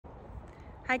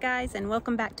Hi guys, and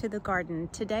welcome back to the garden.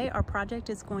 Today our project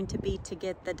is going to be to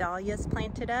get the dahlias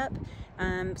planted up.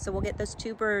 So we'll get those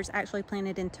tubers actually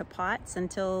planted into pots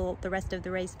until the rest of the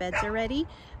raised beds are ready.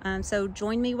 So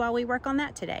join me while we work on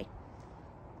that today.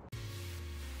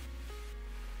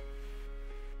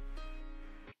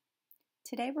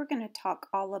 Today we're going to talk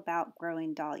all about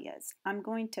growing dahlias. I'm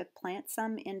going to plant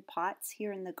some in pots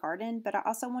here in the garden, but I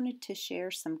also wanted to share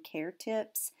some care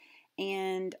tips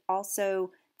and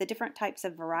also the different types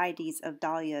of varieties of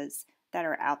dahlias that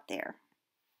are out there.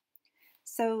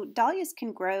 So dahlias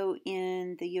can grow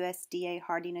in the USDA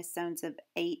Hardiness Zones of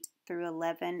 8 through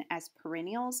 11 as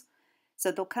perennials.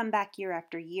 So they'll come back year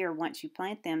after year once you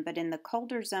plant them, but in the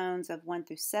colder zones of 1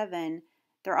 through 7,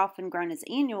 they're often grown as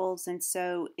annuals, and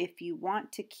so if you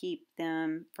want to keep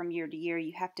them from year to year,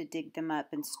 you have to dig them up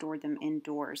and store them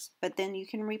indoors. But then you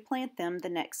can replant them the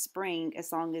next spring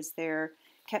as long as they're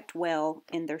kept well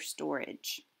in their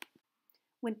storage.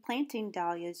 When planting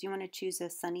dahlias, you want to choose a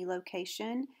sunny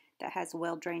location that has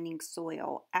well-draining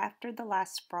soil after the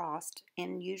last frost,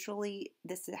 and usually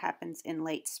this happens in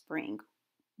late spring,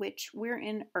 which we're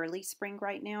in early spring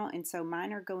right now, and so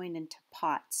mine are going into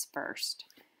pots first.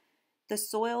 The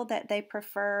soil that they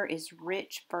prefer is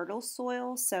rich, fertile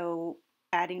soil, so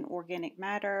adding organic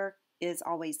matter is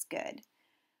always good.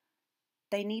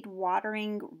 They need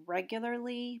watering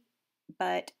regularly,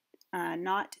 but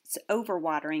not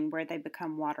overwatering where they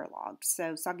become waterlogged.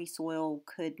 So soggy soil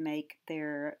could make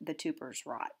the tubers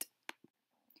rot.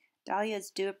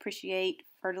 Dahlias do appreciate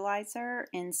fertilizer,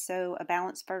 and so a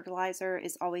balanced fertilizer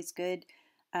is always good.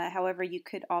 However, you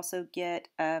could also get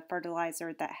a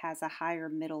fertilizer that has a higher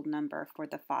middle number for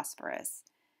the phosphorus.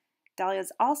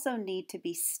 Dahlias also need to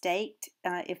be staked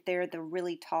if they're the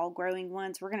really tall growing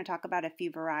ones. We're going to talk about a few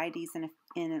varieties in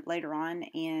it later on,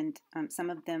 and some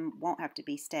of them won't have to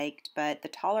be staked, but the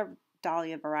taller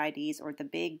dahlia varieties or the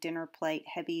big dinner plate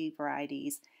heavy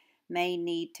varieties may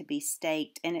need to be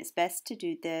staked, and it's best to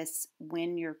do this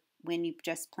when you've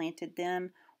just planted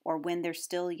them or when they're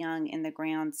still young in the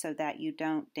ground so that you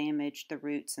don't damage the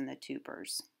roots and the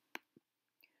tubers.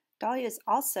 Dahlias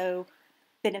also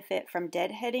benefit from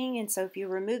deadheading, and so if you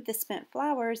remove the spent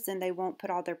flowers, then they won't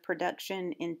put all their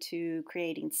production into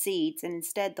creating seeds, and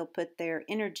instead they'll put their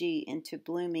energy into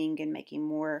blooming and making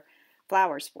more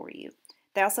flowers for you.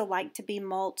 They also like to be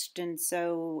mulched, and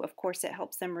so of course it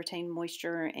helps them retain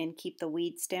moisture and keep the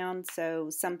weeds down,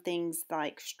 so some things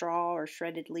like straw or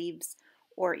shredded leaves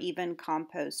or even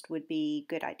compost would be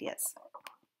good ideas.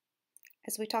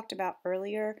 As we talked about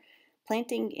earlier,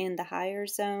 planting in the higher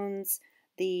zones,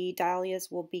 the dahlias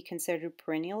will be considered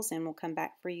perennials and will come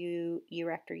back for you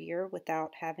year after year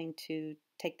without having to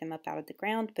take them up out of the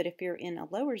ground. But if you're in a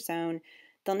lower zone,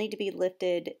 they'll need to be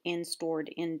lifted and stored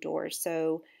indoors.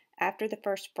 So after the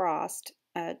first frost,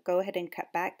 go ahead and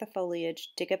cut back the foliage,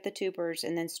 dig up the tubers,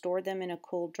 and then store them in a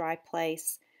cool, dry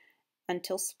place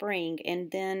until spring, and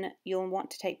then you'll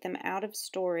want to take them out of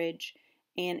storage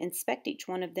and inspect each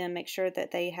one of them. Make sure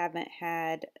that they haven't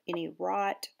had any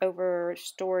rot over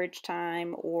storage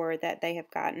time or that they have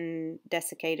gotten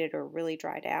desiccated or really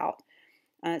dried out,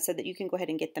 so that you can go ahead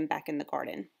and get them back in the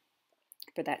garden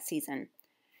for that season.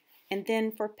 And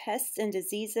then for pests and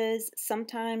diseases,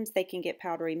 sometimes they can get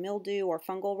powdery mildew or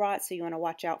fungal rot, so you want to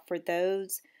watch out for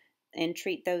those and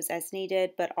treat those as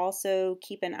needed, but also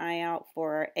keep an eye out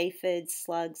for aphids,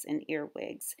 slugs, and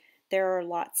earwigs. There are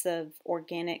lots of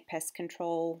organic pest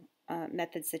control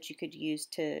methods that you could use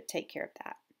to take care of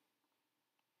that.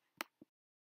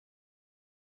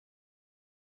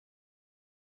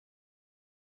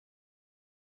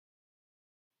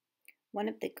 One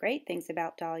of the great things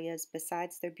about dahlias,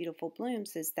 besides their beautiful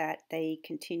blooms, is that they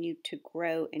continue to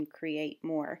grow and create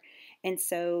more. And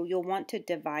so you'll want to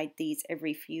divide these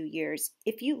every few years.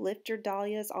 If you lift your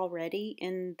dahlias already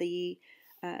in the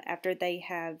after they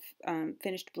have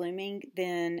finished blooming,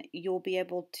 then you'll be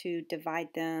able to divide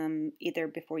them either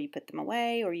before you put them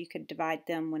away, or you could divide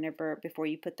them before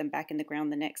you put them back in the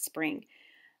ground the next spring.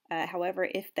 However,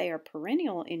 if they are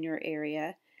perennial in your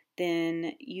area,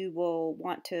 then you will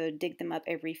want to dig them up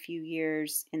every few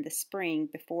years in the spring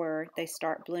before they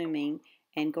start blooming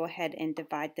and go ahead and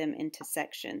divide them into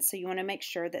sections. So you want to make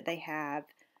sure that they have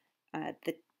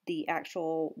the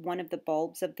actual one of the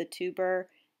bulbs of the tuber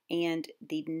and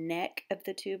the neck of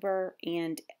the tuber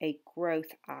and a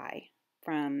growth eye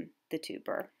from the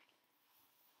tuber.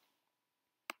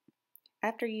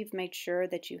 After you've made sure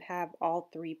that you have all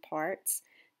three parts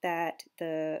that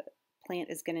the plant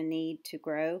is going to need to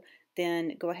grow,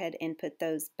 then go ahead and put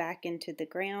those back into the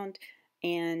ground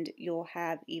and you'll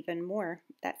have even more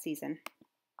that season.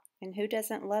 And who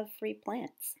doesn't love free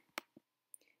plants?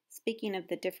 Speaking of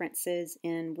the differences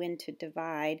in when to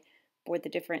divide for the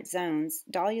different zones,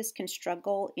 dahlias can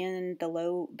struggle in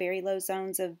the very low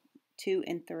zones of 2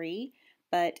 and 3,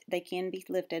 but they can be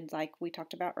lifted like we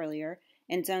talked about earlier.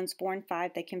 In zones 4 and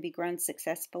 5, they can be grown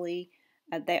successfully.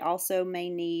 They also may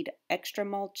need extra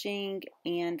mulching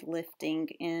and lifting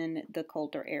in the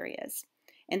colder areas.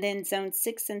 And then zones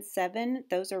 6 and 7,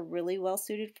 those are really well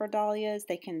suited for dahlias.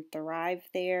 They can thrive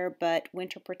there, but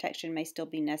winter protection may still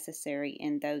be necessary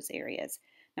in those areas.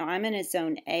 Now I'm in a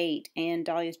zone 8, and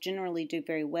dahlias generally do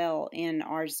very well in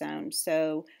our zone.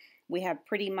 So we have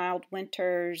pretty mild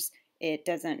winters. It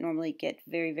doesn't normally get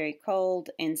very, very cold,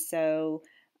 and so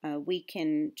we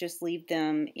can just leave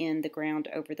them in the ground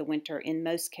over the winter in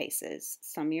most cases.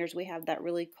 Some years we have that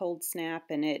really cold snap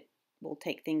and it will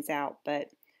take things out, but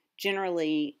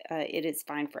generally it is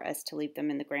fine for us to leave them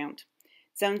in the ground.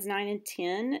 Zones 9 and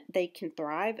 10, they can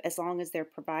thrive as long as they're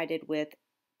provided with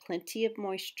plenty of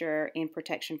moisture and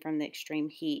protection from the extreme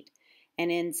heat.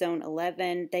 And in zone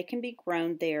 11, they can be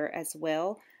grown there as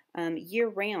well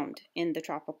year-round in the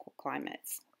tropical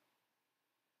climates.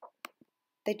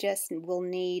 They just will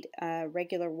need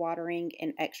regular watering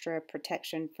and extra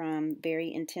protection from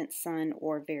very intense sun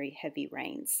or very heavy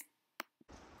rains.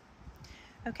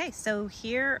 Okay, so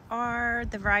here are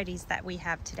the varieties that we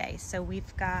have today. So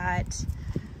we've got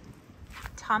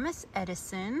Thomas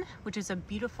Edison, which is a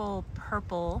beautiful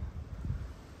purple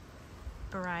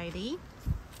variety.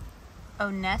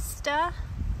 Onesta,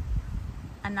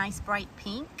 a nice bright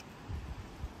pink.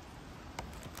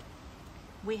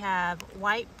 We have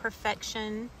White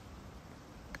Perfection,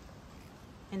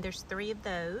 and there's 3 of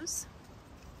those.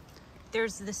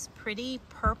 There's this pretty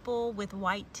purple with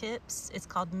white tips. It's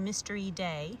called Mystery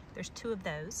Day. There's 2 of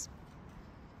those.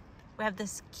 We have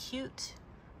this cute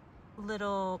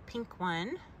little pink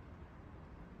one,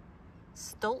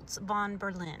 Stolz von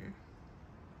Berlin.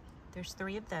 There's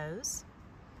 3 of those.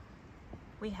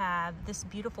 We have this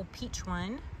beautiful peach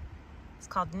one. It's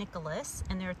called Nicholas,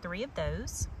 and there are 3 of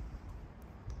those.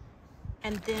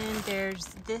 And then there's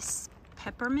this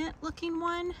peppermint looking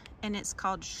one, and it's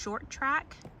called Short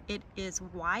Track. It is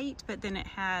white, but then it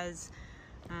has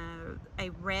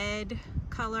a red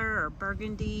color or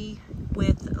burgundy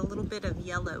with a little bit of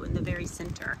yellow in the very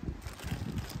center.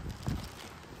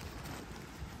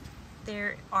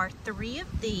 There are 3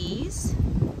 of these.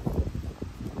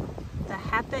 The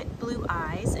Happet Blue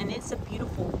Eyes, and it's a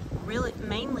beautiful, really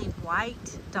mainly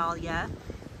white dahlia,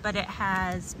 but it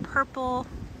has purple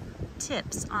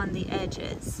tips on the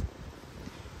edges.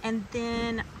 And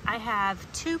then I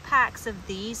have 2 packs of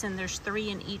these, and there's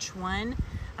 3 in each one.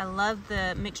 I love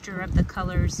the mixture of the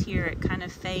colors here. It kind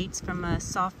of fades from a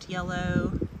soft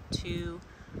yellow to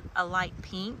a light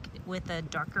pink with a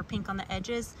darker pink on the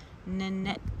edges.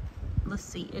 Let's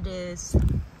see, it is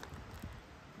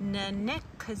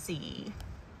Nenekazi.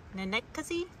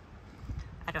 Nenekazi?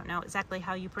 I don't know exactly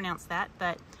how you pronounce that,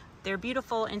 but they're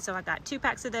beautiful, and so I got 2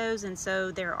 packs of those, and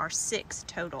so there are 6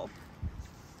 total.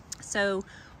 So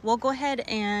we'll go ahead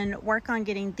and work on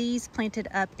getting these planted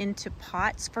up into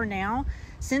pots for now.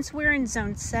 Since we're in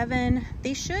zone 7,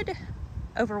 these should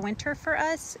overwinter for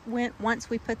us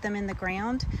once we put them in the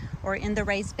ground or in the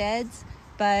raised beds.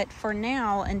 But for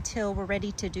now, until we're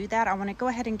ready to do that, I want to go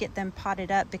ahead and get them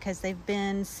potted up because they've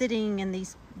been sitting in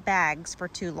these bags for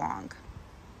too long.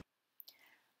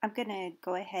 I'm going to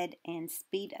go ahead and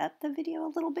speed up the video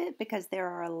a little bit because there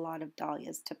are a lot of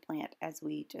dahlias to plant as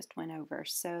we just went over.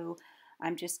 So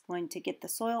I'm just going to get the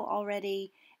soil all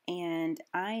ready, and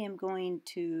I am going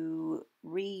to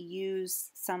reuse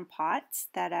some pots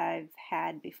that I've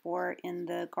had before in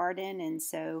the garden, and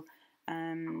so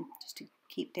just to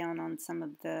keep down on some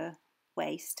of the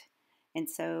waste. And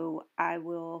so I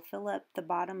will fill up the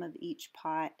bottom of each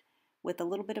pot with a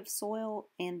little bit of soil,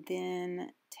 and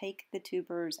then take the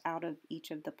tubers out of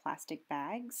each of the plastic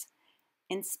bags,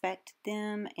 inspect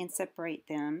them and separate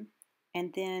them,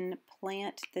 and then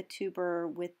plant the tuber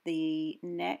with the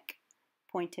neck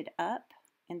pointed up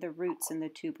and the roots and the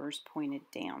tubers pointed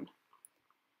down.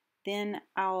 Then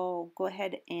I'll go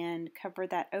ahead and cover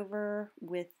that over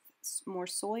with more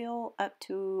soil up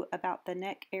to about the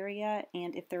neck area,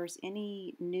 and if there's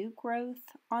any new growth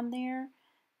on there,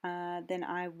 then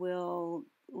I will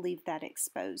leave that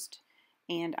exposed,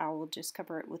 and I will just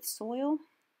cover it with soil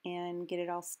and get it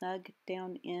all snug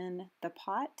down in the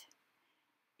pot,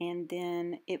 and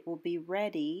then it will be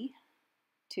ready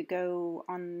to go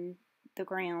on the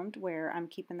ground where I'm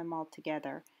keeping them all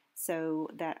together so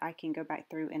that I can go back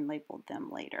through and label them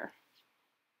later.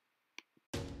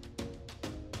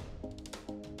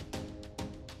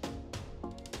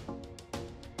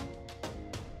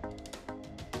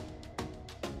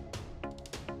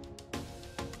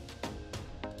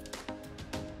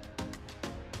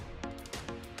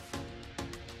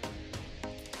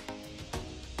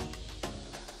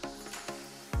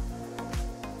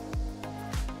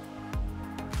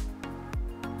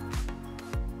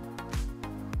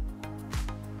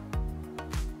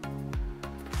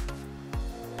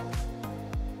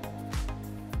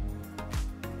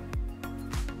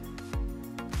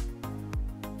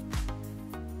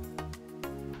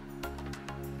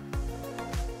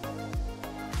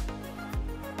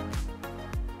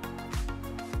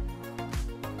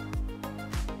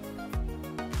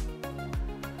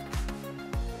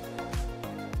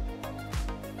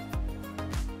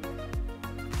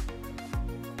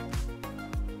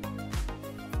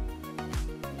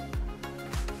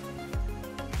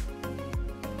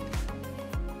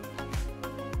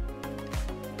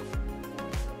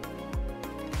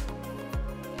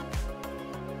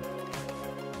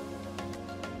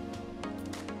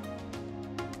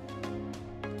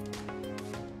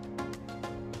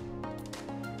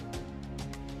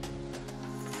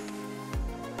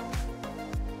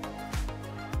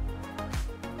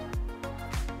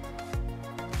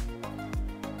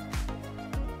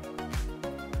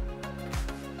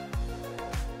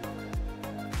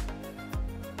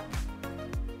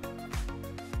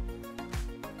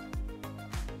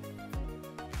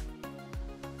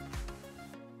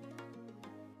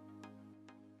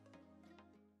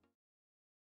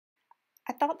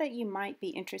 I thought that you might be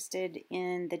interested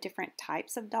in the different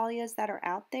types of dahlias that are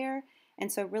out there. And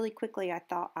so really quickly, I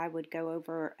thought I would go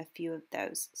over a few of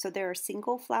those. So there are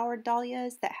single flowered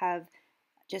dahlias that have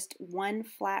just one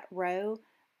flat row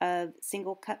of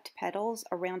single cupped petals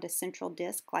around a central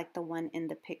disc like the one in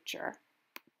the picture.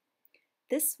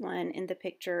 This one in the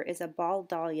picture is a ball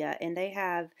dahlia, and they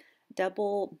have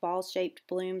double ball-shaped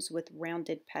blooms with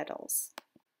rounded petals.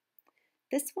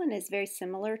 This one is very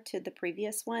similar to the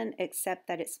previous one, except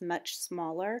that it's much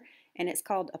smaller, and it's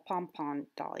called a pom-pom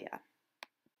dahlia.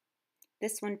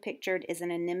 This one pictured is an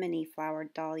anemone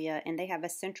flowered dahlia, and they have a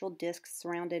central disc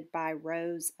surrounded by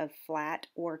rows of flat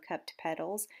or cupped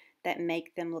petals that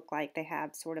make them look like they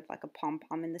have sort of like a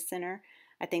pom-pom in the center.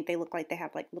 I think they look like they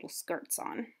have like little skirts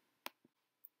on.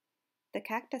 The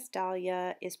cactus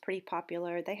dahlia is pretty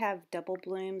popular. They have double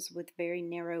blooms with very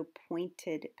narrow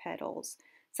pointed petals.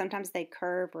 Sometimes they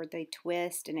curve or they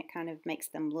twist, and it kind of makes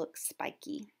them look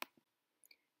spiky.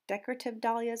 Decorative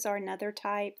dahlias are another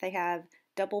type. They have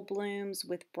double blooms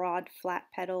with broad flat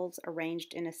petals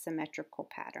arranged in a symmetrical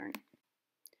pattern.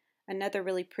 Another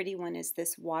really pretty one is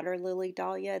this water lily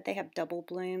dahlia. They have double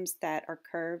blooms that are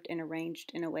curved and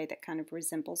arranged in a way that kind of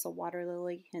resembles a water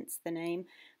lily, hence the name,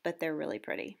 but they're really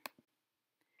pretty.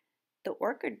 The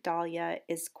orchid dahlia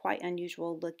is quite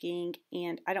unusual looking,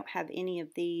 and I don't have any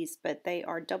of these, but they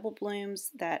are double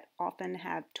blooms that often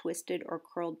have twisted or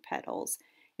curled petals,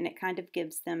 and it kind of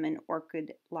gives them an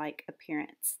orchid-like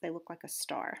appearance. They look like a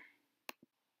star.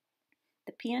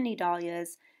 The peony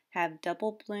dahlias have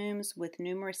double blooms with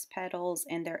numerous petals,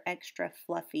 and they're extra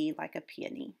fluffy like a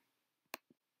peony.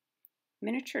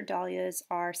 Miniature dahlias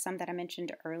are some that I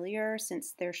mentioned earlier.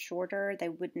 Since they're shorter, they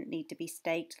wouldn't need to be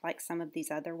staked like some of these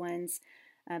other ones,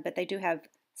 but they do have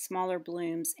smaller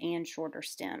blooms and shorter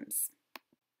stems.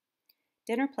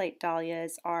 Dinnerplate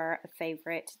dahlias are a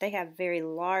favorite. They have very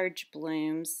large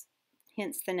blooms,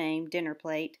 hence the name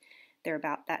dinnerplate. They're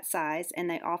about that size, and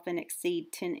they often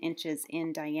exceed 10 inches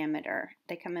in diameter.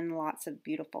 They come in lots of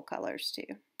beautiful colors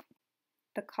too.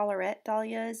 The collarette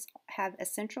dahlias have a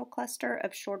central cluster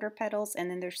of shorter petals,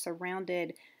 and then they're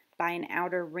surrounded by an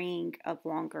outer ring of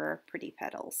longer, pretty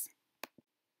petals.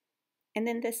 And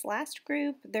then this last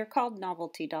group, they're called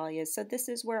novelty dahlias. So this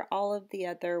is where all of the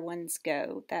other ones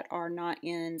go that are not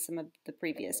in some of the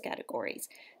previous categories.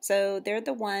 So they're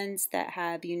the ones that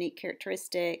have unique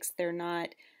characteristics. They're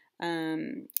not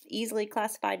easily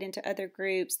classified into other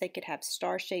groups. They could have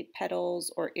star-shaped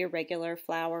petals or irregular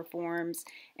flower forms.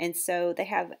 And so they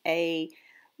have a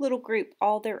little group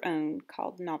all their own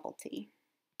called novelty.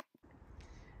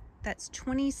 That's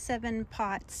 27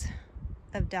 pots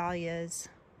of dahlias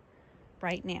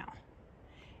right now.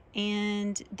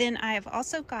 And then I have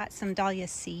also got some dahlia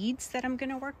seeds that I'm going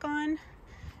to work on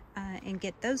and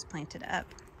get those planted up.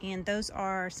 And those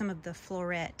are some of the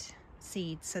floret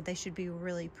seeds, so they should be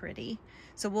really pretty.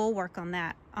 So we'll work on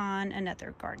that on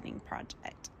another gardening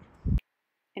project.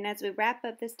 And as we wrap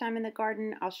up this time in the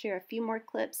garden, I'll share a few more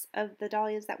clips of the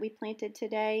dahlias that we planted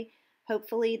today.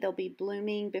 Hopefully they'll be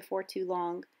blooming before too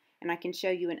long, and I can show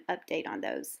you an update on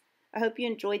those. I hope you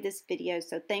enjoyed this video,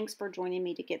 so thanks for joining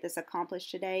me to get this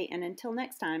accomplished today, and until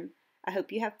next time, I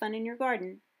hope you have fun in your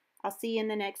garden. I'll see you in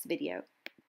the next video.